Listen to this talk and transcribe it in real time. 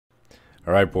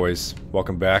All right, boys,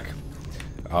 welcome back.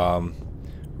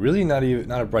 Really not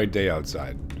a bright day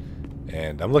outside,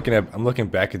 and I'm looking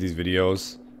back at these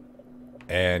videos,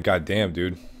 and goddamn,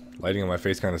 dude, lighting on my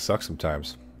face kind of sucks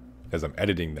sometimes as I'm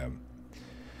editing them.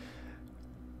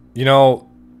 You know,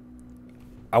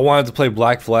 I wanted to play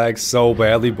Black Flag so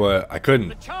badly, but I couldn't.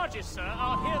 The charges, sir,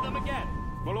 I'll hear them again.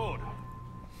 My lord,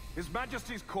 His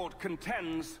Majesty's court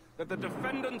contends that the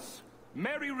defendants,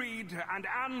 Mary Read and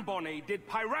Anne Bonny, did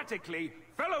piratically,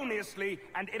 feloniously,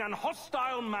 and in an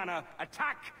hostile manner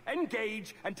attack,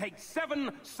 engage, and take 7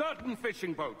 certain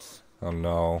fishing boats. Oh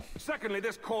no. Secondly,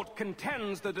 this court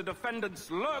contends that the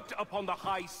defendants lurked upon the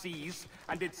high seas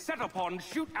and did set upon,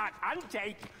 shoot at, and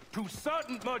take 2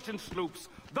 certain merchant sloops,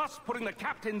 thus putting the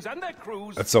captains and their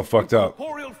crews That's so fucked up.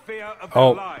 corporeal fear of their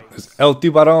Oh, lives. it's El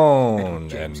Tiburon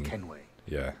James and Kenway,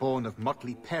 yeah. born of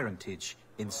motley parentage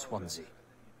in Swansea,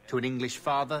 to an English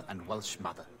father and Welsh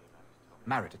mother.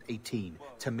 Married at 18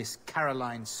 to Miss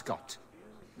Caroline Scott,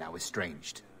 now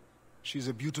estranged. She's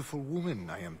a beautiful woman,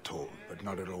 I am told, but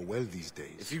not at all well these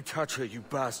days. If you touch her, you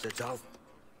bastards, I'll...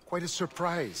 Quite a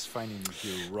surprise finding you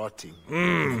here rotting in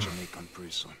a Jamaican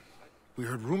prison. We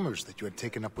heard rumors that you had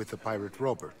taken up with the pirate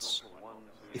Roberts.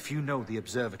 If you know the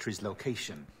observatory's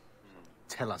location,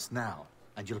 tell us now,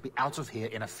 and you'll be out of here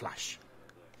in a flash.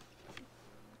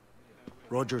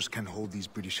 Rogers can hold these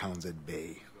British hounds at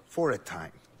bay, for a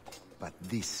time. But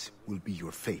this will be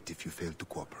your fate if you fail to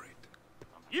cooperate.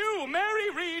 You,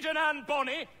 Mary Read and Anne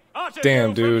Bonny, are to Damn,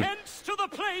 go dude. from hence to the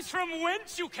place from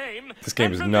whence you came. This game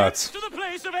and is from nuts. thence to the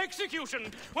place of execution,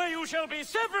 where you shall be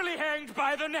severally hanged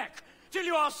by the neck, till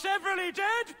you are severally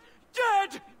dead,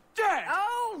 dead, dead.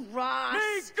 Oh, Ross!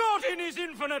 May God in his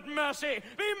infinite mercy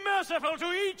be merciful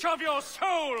to each of your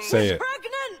souls. Say it.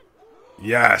 Pregnant!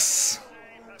 Yes.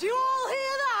 Do you all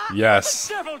hear that? Yes.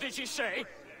 What the devil did she say?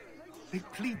 They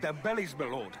plead their bellies, my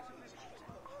lord.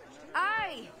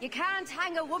 Aye, you can't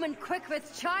hang a woman quick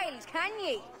with child, can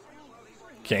ye?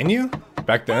 Can you?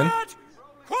 Back then? Quiet!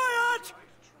 Quiet!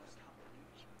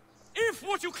 If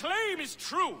what you claim is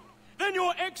true, then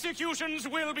your executions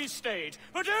will be stayed,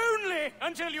 but only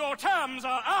until your terms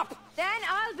are up. Then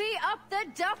I'll be up the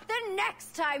duff the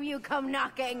next time you come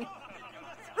knocking.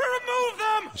 Remove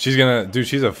them! She's gonna, dude,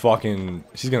 she's gonna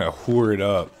whore it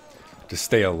up to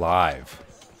stay alive.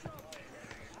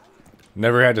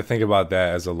 Never had to think about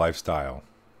that as a lifestyle.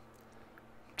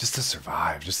 Just to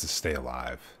survive, just to stay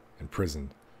alive in prison.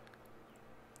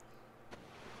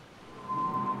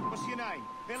 What's your name?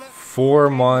 4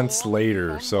 months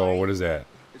later, so what is that?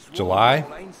 July?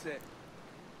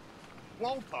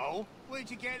 Walpole?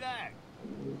 Where'd you get that?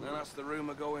 And that's the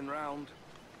rumour going round.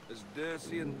 As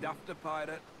dirty and daft a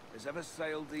pirate as ever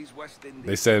sailed these West Indies.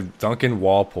 They said Duncan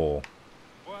Walpole.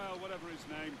 Well, whatever his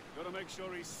name, gotta make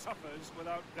sure he suffers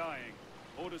without dying.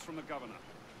 Orders from the governor.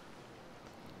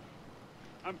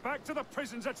 And back to the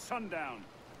prisons at sundown.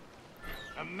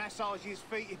 And massage his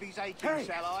feet if he's aching,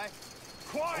 shall I?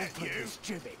 Quiet, you!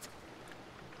 Stupid.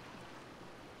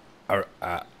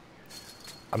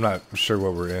 I'm not sure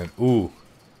what we're in. Ooh.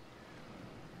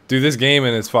 Dude, this game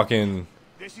and it's fucking...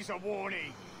 This is a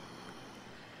warning.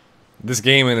 This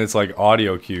game and it's like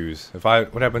audio cues.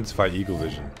 What happens if I Eagle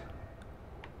Vision?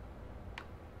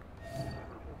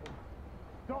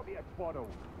 Stop your twaddle.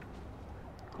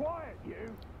 Quiet,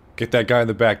 you. Get that guy in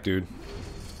the back, dude.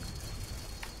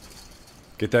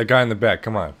 Get that guy in the back,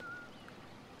 come on.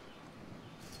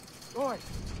 Oi.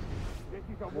 This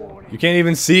is a warning. You can't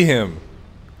even see him.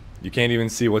 You can't even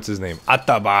see what's his name.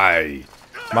 Atabai.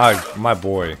 My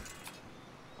boy.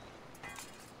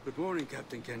 Good morning,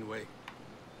 Captain Kenway.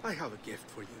 I have a gift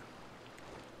for you.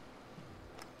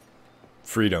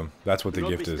 Freedom. That's what the Do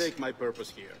not gift is. mistake my purpose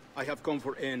here. I have come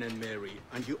for Anne and Mary,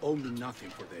 and you owe me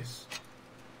nothing for this.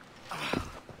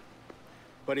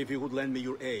 But if you would lend me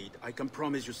your aid, I can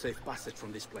promise you safe passage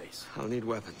from this place. I'll need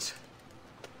weapons.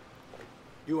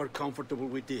 You are comfortable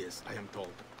with this, I am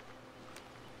told.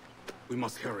 We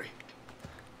must hurry.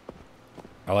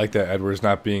 I like that Edward's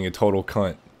not being a total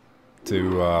cunt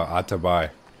to Atabai.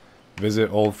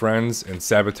 Visit old friends and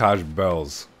sabotage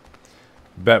bells.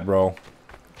 Bet, bro.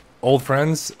 Old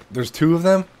friends? There's 2 of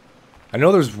them? I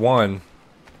know there's one.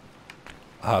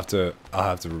 I'll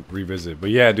have to revisit. But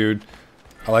yeah, dude.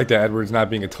 I like that Edward's not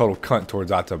being a total cunt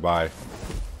towards Atabai.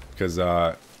 Because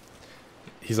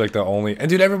he's like the only... And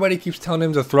dude, everybody keeps telling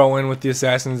him to throw in with the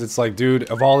assassins. It's like, dude,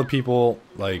 of all the people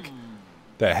like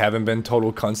that haven't been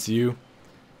total cunts to you,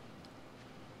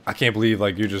 I can't believe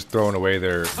like you're just throwing away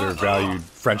their valued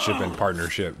friendship and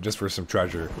partnership just for some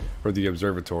treasure for the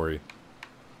observatory.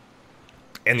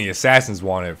 And the assassins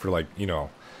want it for like, you know,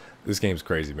 this game's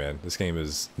crazy, man. This game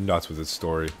is nuts with its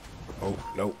story. Oh,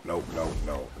 no, no, no,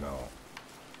 no, no.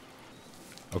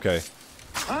 Okay.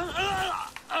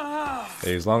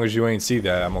 Hey, as long as you ain't see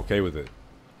that, I'm okay with it.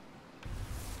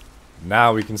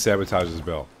 Now we can sabotage his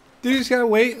belt. Dude, you just gotta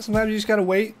wait. Sometimes you just gotta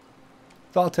wait.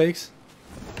 That's all it takes.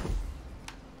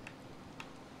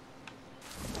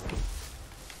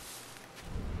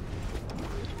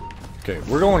 Okay,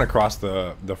 we're going across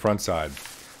the front side.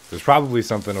 There's probably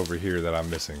something over here that I'm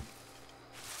missing.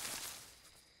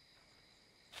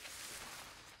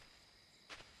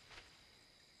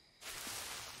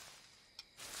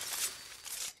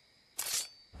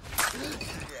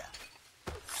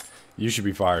 You should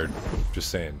be fired. Just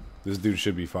saying. This dude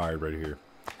should be fired right here.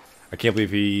 I can't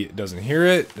believe he doesn't hear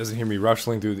it. Doesn't hear me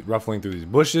ruffling through these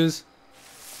bushes.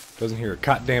 Doesn't hear a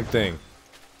goddamn thing.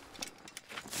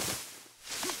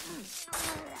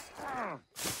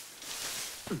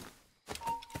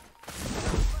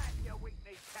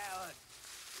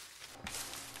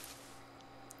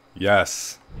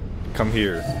 Yes. Come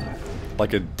here.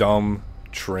 Like a dumb,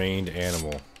 trained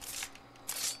animal.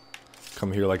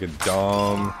 Come here like a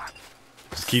dumb...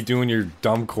 Just keep doing your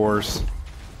dumb course.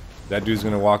 That dude's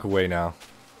gonna walk away now.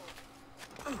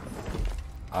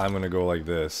 I'm gonna go like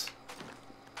this.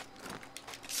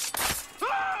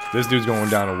 This dude's going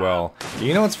down a well.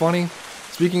 You know what's funny?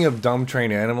 Speaking of dumb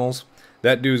trained animals,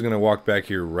 that dude's gonna walk back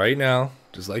here right now,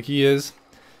 just like he is.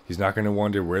 He's not gonna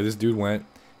wonder where this dude went.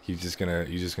 He's just gonna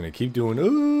keep doing,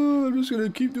 oh, I'm just gonna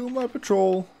keep doing my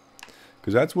patrol.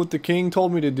 Cause that's what the king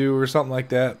told me to do, or something like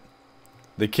that.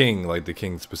 The king, like the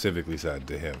king specifically said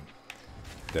to him.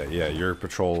 That, yeah, your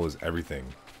patrol is everything.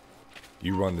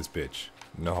 You run this bitch.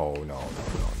 No, no, no,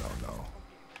 no, no, no.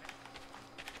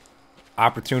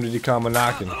 Opportunity come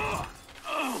a-knocking.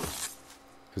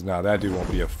 Because now that dude won't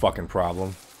be a fucking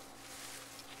problem.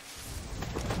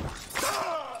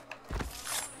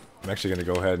 I'm actually going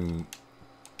to go ahead and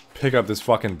pick up this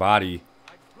fucking body.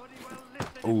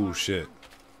 Oh, shit.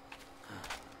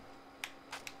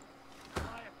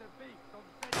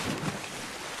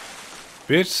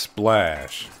 Bitch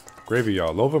splash. Gravy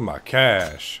all over my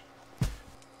cash.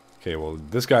 Okay, well,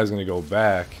 this guy's gonna go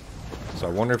back. So I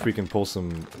wonder if we can pull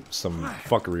some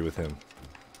fuckery with him.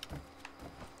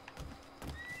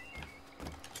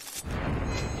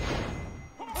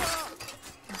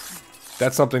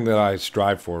 That's something that I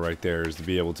strive for right there, is to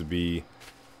be able to be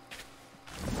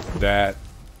that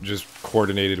just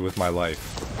coordinated with my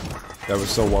life. That was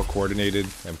so well coordinated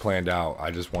and planned out.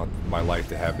 I just want my life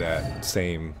to have that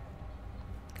same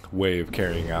way of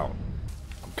carrying out.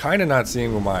 I'm kind of not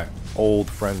seeing where my old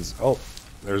friends... Oh,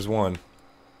 there's one.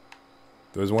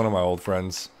 There's one of my old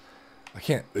friends. I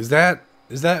can't... Is that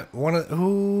one of...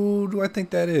 Who do I think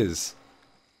that is?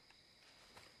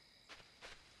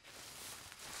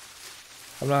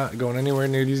 I'm not going anywhere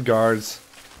near these guards.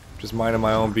 Just minding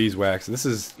my own beeswax. This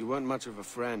is... You weren't much of a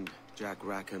friend, Jack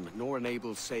Rackham, nor an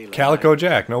able sailor. Calico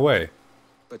Jack, no way.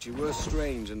 But you were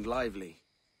strange and lively.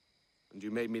 And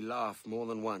you made me laugh more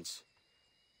than once.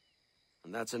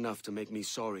 And that's enough to make me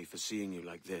sorry for seeing you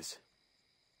like this.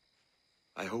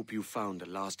 I hope you found a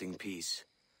lasting peace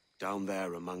down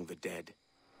there among the dead.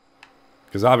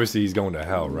 Because obviously he's going to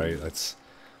hell, right?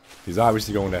 He's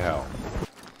obviously going to hell.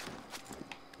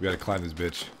 We gotta climb this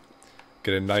bitch.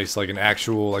 Get a nice, like an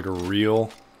actual, like a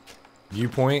real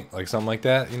viewpoint, like something like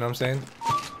that, you know what I'm saying?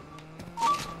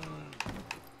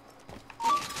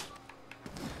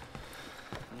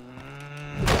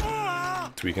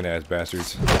 Tweaking ass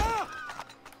bastards.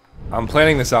 I'm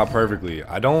planning this out perfectly.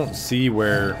 I don't see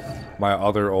where my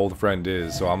other old friend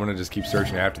is, so I'm gonna just keep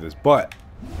searching after this. But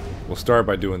we'll start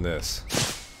by doing this.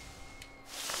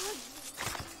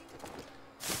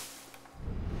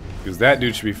 Because that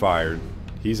dude should be fired.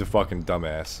 He's a fucking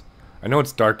dumbass. I know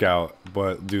it's dark out,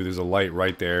 but dude, there's a light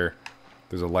right there.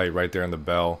 There's a light right there on the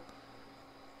bell.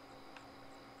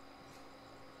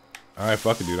 Alright,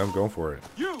 fuck it, dude. I'm going for it.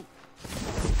 You!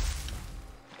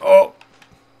 Oh!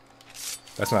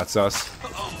 That's not sus.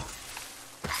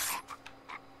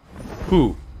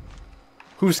 Who?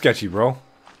 Who's sketchy, bro?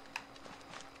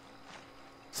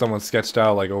 Someone sketched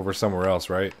out, like, over somewhere else,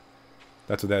 right?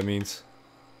 That's what that means.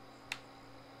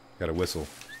 Gotta whistle.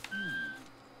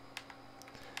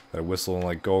 Gotta whistle and,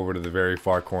 like, go over to the very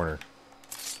far corner.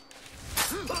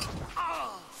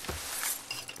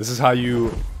 This is how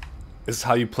you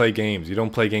play games. You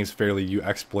don't play games fairly, you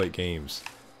exploit games.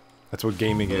 That's what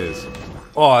gaming is.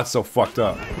 Oh, that's so fucked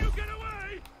up.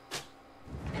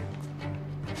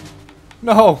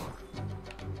 No!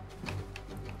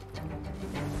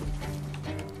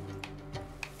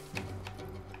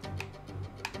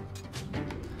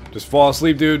 Just fall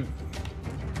asleep, dude.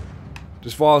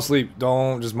 Just fall asleep.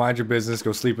 Don't, just mind your business.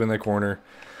 Go sleep in that corner.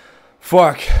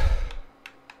 Fuck.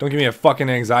 Don't give me a fucking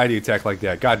anxiety attack like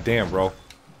that. God damn, bro.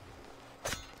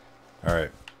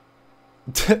 Alright.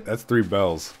 That's 3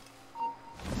 bells.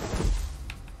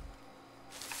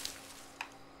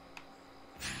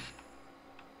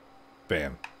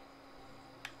 Bam.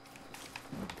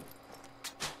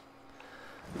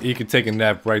 You could take a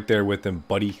nap right there with him,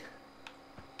 buddy.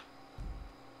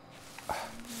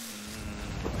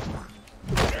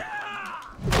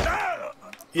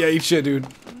 Yeah, eat shit, dude.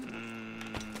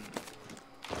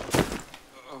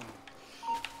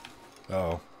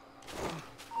 Uh-oh.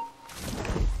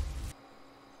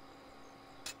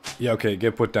 Yeah, okay,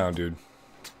 get put down, dude.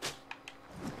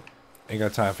 Ain't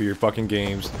got time for your fucking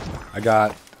games. I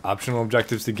got optional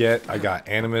objectives to get. I got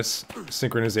animus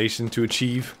synchronization to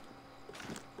achieve.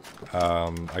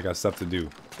 I got stuff to do.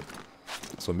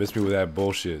 So miss me with that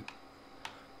bullshit.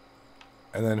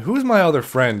 And then who's my other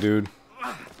friend, dude?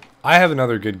 I have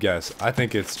another good guess. I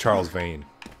think it's Charles Vane.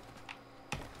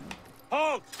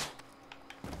 Halt!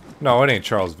 No, it ain't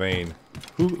Charles Vane.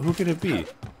 Who could it be?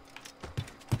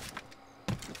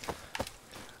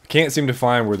 Can't seem to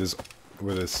find where this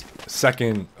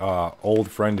second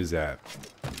old friend is at.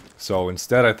 So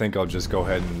instead, I think I'll just go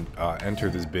ahead and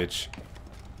enter this bitch.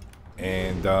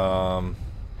 And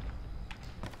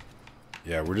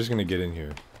yeah, we're just gonna get in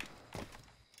here.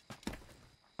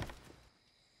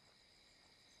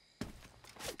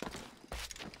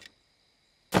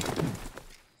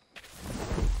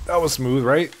 That was smooth,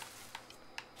 right?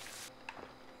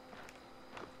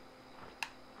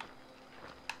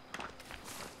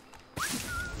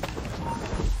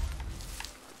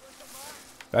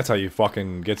 That's how you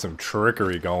fucking get some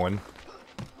trickery going.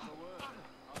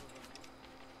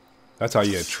 That's how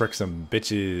you trick some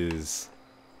bitches.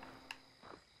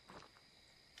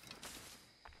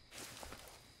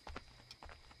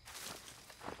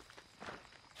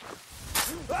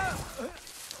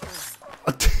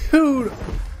 Dude!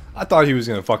 I thought he was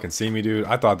gonna fucking see me, dude.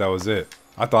 I thought that was it.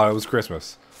 I thought it was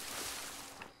Christmas.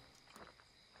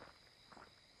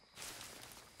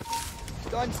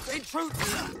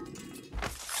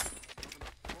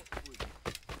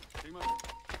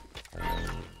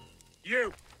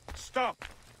 You! Stop!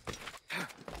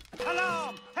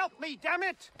 Alarm! Help me, damn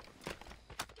it!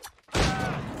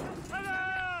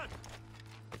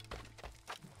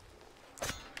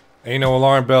 Ain't no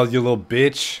alarm bells, you little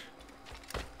bitch.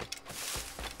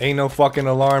 Ain't no fucking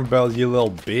alarm bells, you little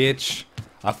bitch.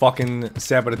 I fucking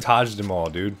sabotaged them all,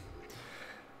 dude.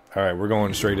 Alright, we're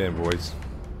going straight in, boys.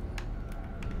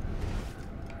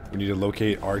 We need to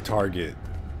locate our target.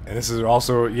 And this is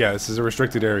also, yeah, this is a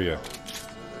restricted area.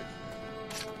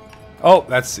 Oh,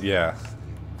 that's, yeah.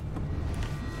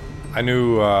 I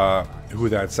knew who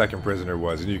that second prisoner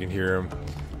was, and you can hear him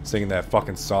singing that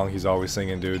fucking song he's always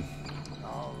singing, dude.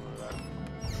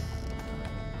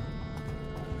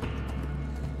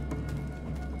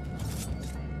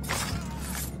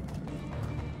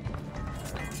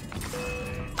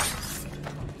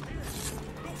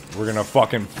 We're gonna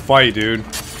fucking fight, dude.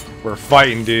 We're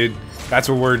fighting, dude. That's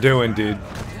what we're doing, dude.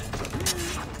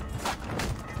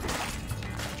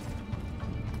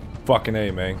 Fucking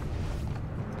A, man.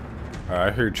 Alright,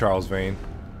 I heard Charles Vane.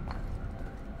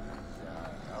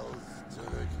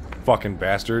 Fucking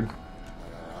bastard.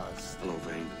 Hello,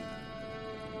 Vane.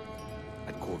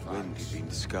 I'd caught wind you'd been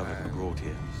discovered and brought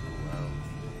here.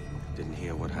 Didn't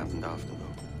hear what happened after,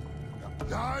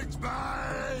 though.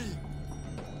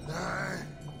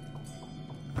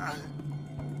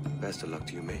 Best of luck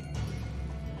to you, mate.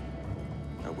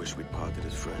 I wish we'd parted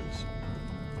as friends.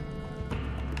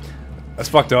 That's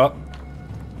fucked up.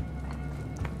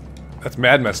 That's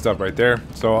mad messed up right there.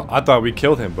 So I thought we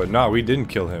killed him, but no, we didn't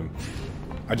kill him.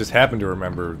 I just happened to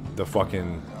remember the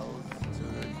fucking...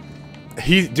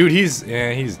 Dude, he's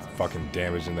fucking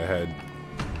damaged in the head.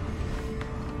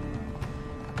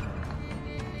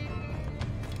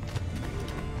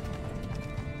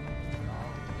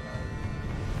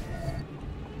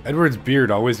 Edward's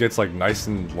beard always gets like nice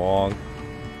and long,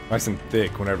 nice and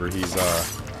thick whenever he's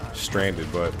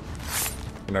stranded, but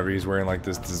whenever he's wearing like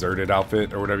this deserted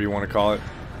outfit or whatever you want to call it,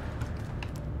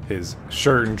 his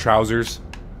shirt and trousers.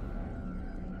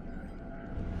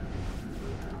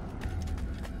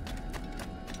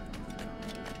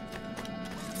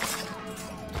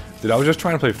 Dude, I was just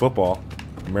trying to play football,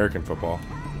 American football.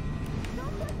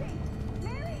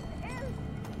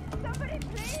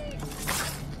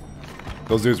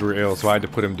 Those dudes were ill, so I had to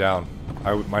put him down.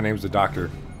 My name's the doctor.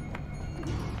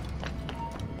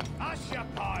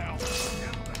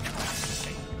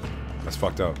 That's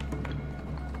fucked up.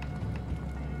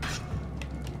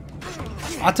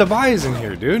 Atabai is in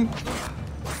here, dude.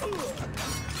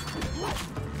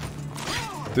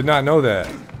 Did not know that.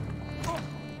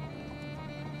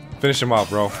 Finish him off,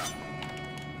 bro.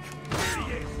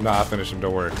 Nah, I'll finish him,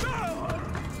 don't worry.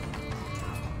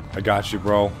 I got you,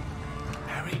 bro.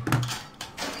 Mary?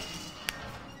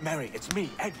 Mary, it's me,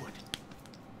 Edward.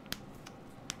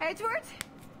 Edward?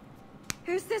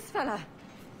 Who's this fella?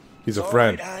 He's a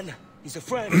friend. All right, Anne. He's a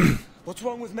friend. What's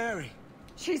wrong with Mary?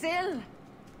 She's ill.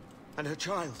 And her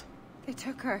child? They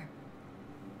took her.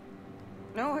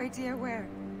 No idea where.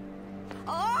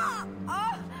 Oh!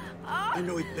 Oh! Oh! I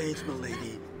know it pains, my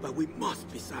lady, but we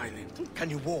must be silent. Can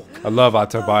you walk? I love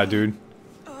Atabai, dude.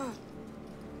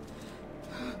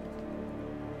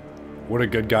 What a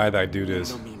good guy that dude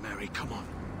is. You know me, Mary. Come on.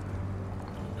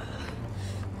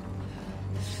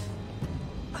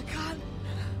 I can't.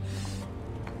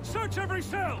 Search every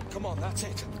cell. Come on, that's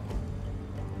it.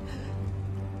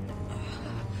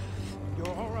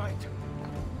 You're all right.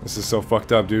 This is so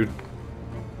fucked up, dude.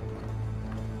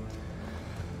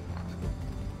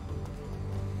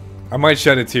 I might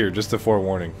shed a tear, just a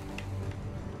forewarning.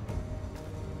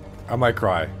 I might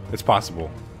cry. It's possible.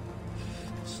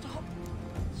 Stop.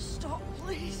 Stop,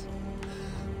 please.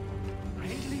 I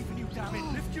ain't leaving you, damn it.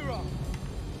 Lift your arm.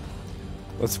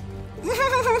 Let's...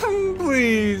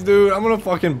 Please, dude. I'm gonna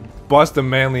fucking bust a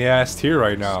manly ass tear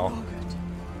right now.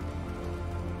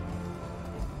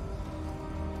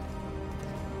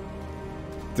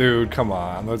 Dude, come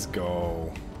on. Let's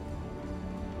go.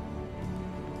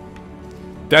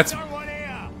 That's...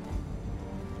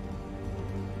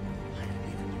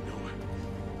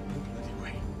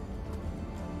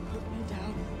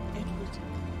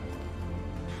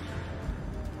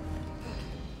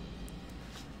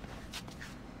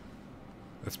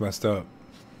 That's messed up.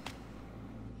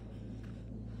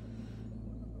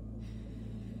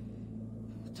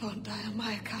 Don't die on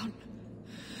my account.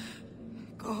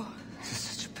 Go. This is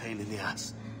such a pain in the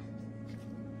ass.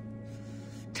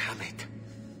 Damn it.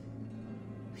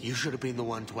 You should have been the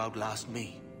one to outlast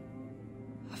me.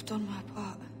 I've done my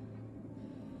part.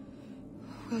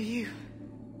 Will you?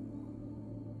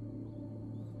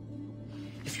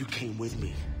 If you came with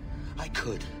me, I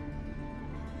could.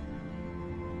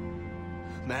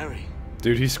 Mary.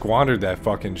 Dude, he squandered that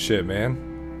fucking shit, man.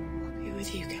 I'll be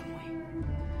with you, can we?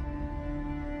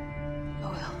 I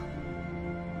will.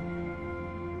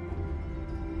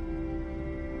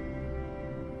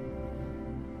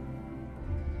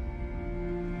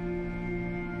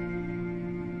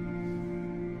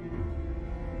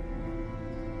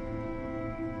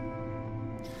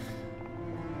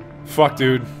 Fuck,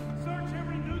 dude.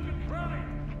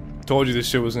 Told you this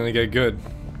shit was gonna get good.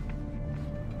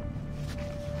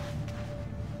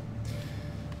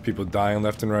 People dying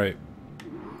left and right.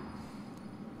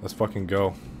 Let's fucking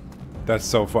go. That's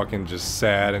so fucking just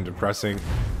sad and depressing.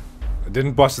 I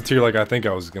didn't bust a tear like I think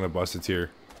I was gonna bust a tear.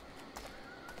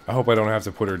 I hope I don't have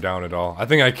to put her down at all. I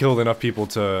think I killed enough people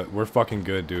to... We're fucking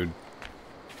good, dude.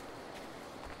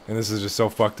 And this is just so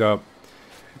fucked up.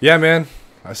 Yeah, man.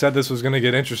 I said this was gonna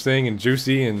get interesting and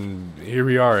juicy, and here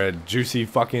we are at juicy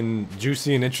and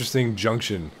interesting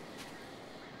junction.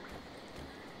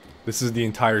 This is the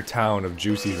entire town of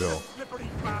Juicyville.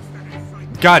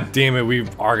 God damn it, we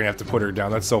are gonna have to put her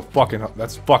down. That's so fucking...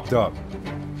 That's fucked up.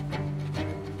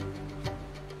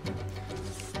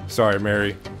 Sorry,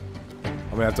 Mary. I'm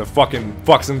gonna have to fucking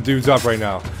fuck some dudes up right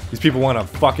now. These people wanna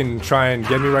fucking try and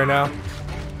get me right now.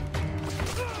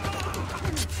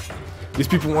 These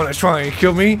people wanna try and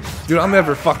kill me? Dude, I'm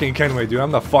never fucking Kenway, dude.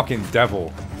 I'm the fucking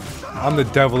devil. I'm the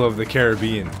devil of the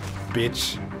Caribbean,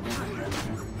 bitch.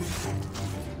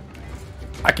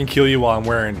 I can kill you while I'm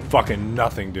wearing fucking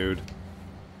nothing, dude.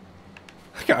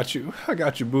 I got you. I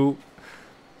got you, boo.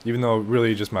 Even though really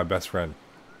you're just my best friend.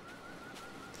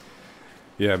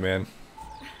 Yeah, man.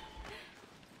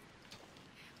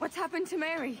 What's happened to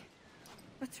Mary?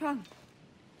 What's wrong?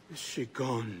 Is she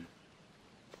gone?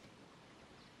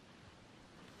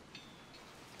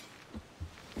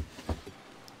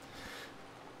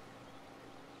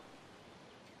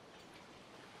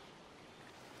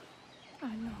 Oh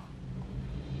no.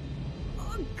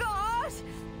 Oh God!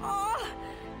 Oh!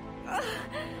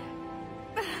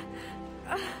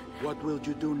 What will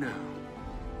you do now?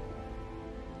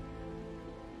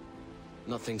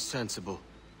 Nothing sensible.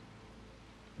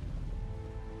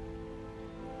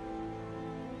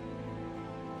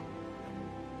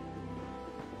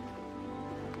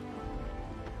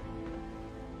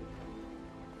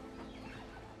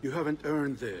 You haven't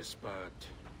earned this, but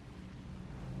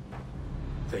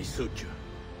they suit you.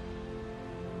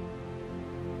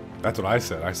 That's what I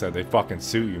said. I said they fucking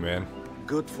suit you, man.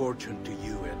 Good fortune to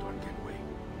you, Edward Kenway.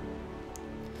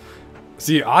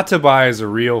 See, Atabai is a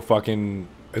real fucking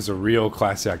is a real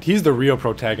class act. He's the real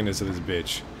protagonist of this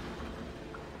bitch.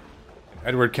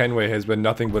 Edward Kenway has been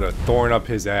nothing but a thorn up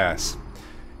his ass.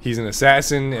 He's an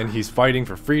assassin and he's fighting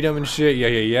for freedom and shit.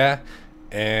 Yeah.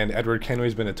 And Edward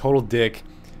Kenway's been a total dick.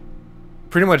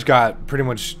 Pretty much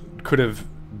could have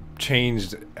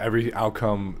changed every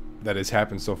outcome that has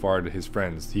happened so far to his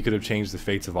friends. He could have changed the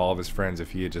fates of all of his friends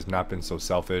if he had just not been so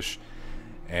selfish.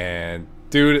 And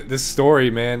dude, this story,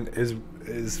 man,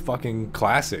 is fucking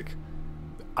classic.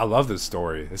 I love this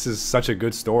story. This is such a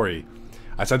good story.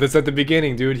 I said this at the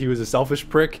beginning, dude. He was a selfish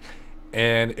prick,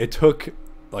 and it took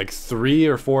like 3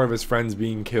 or 4 of his friends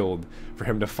being killed for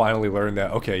him to finally learn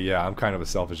that, okay, yeah, I'm kind of a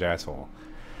selfish asshole.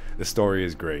 This story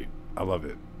is great. I love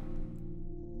it.